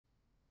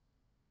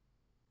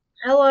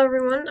Hello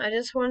everyone, I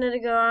just wanted to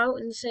go out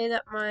and say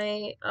that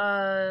my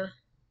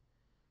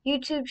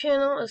YouTube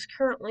channel is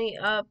currently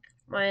up,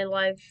 my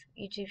live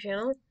YouTube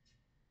channel.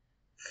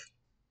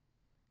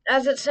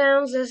 As it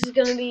sounds, this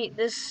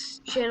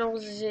channel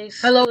is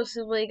Hello.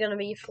 exclusively gonna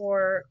be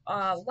for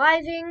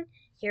living.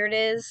 Here it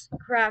is,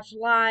 Craft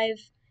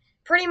Live.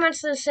 Pretty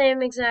much the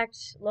same exact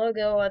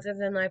logo other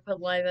than I put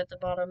live at the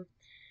bottom.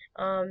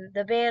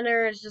 The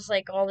banner is just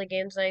like all the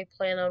games I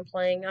plan on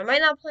playing. I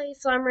might not play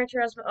Slime Rancher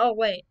as my. Oh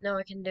wait, no,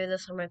 I can do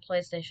this on my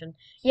PlayStation.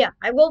 Yeah,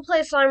 I will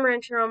play Slime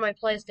Rancher on my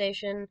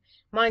PlayStation,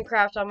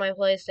 Minecraft on my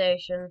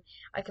PlayStation.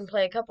 I can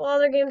play a couple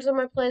other games on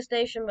my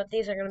PlayStation, but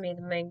these are gonna be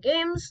the main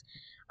games.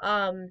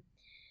 Um,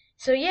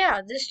 so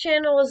yeah, this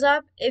channel is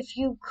up. If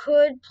you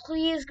could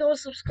please go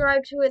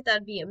subscribe to it,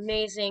 that'd be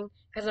amazing.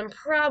 Because I'm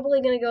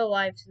probably gonna go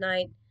live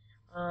tonight.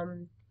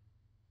 Um,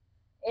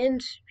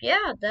 and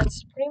yeah,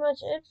 that's pretty much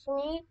it for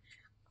me.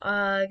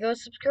 Go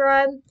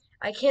subscribe.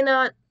 I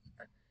cannot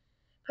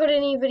put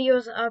any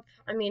videos up.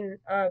 Put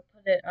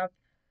it up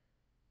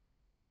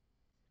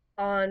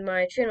on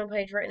my channel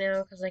page right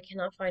now because I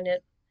cannot find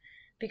it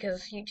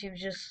because YouTube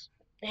just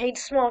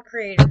hates small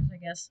creators, I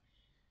guess.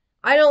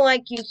 I don't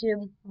like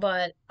YouTube,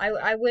 but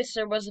I wish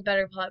there was a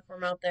better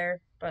platform out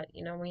there. But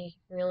we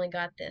only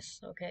got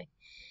this. Okay,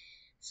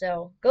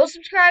 so go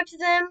subscribe to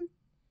them.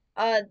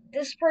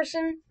 This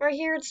person right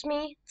here, it's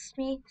me. It's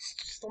me. It's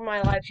just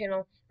my live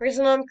channel.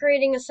 Reason I'm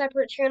creating a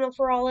separate channel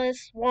for all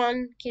this: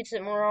 one, keeps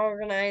it more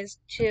organized.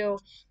 Two,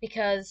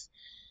 because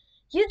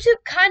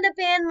YouTube kind of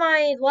banned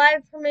my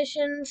live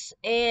permissions,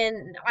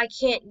 and I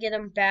can't get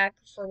them back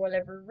for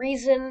whatever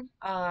reason.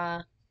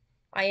 I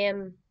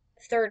am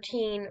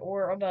 13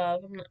 or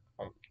above.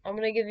 I'm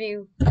gonna give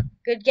you a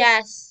good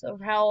guess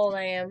of how old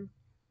I am.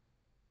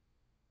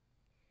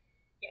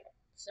 Yeah.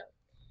 So,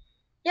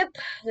 yep,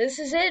 this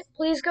is it.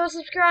 Please go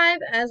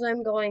subscribe as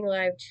I'm going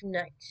live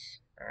tonight.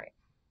 Alright.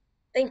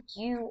 Thank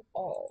you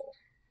all.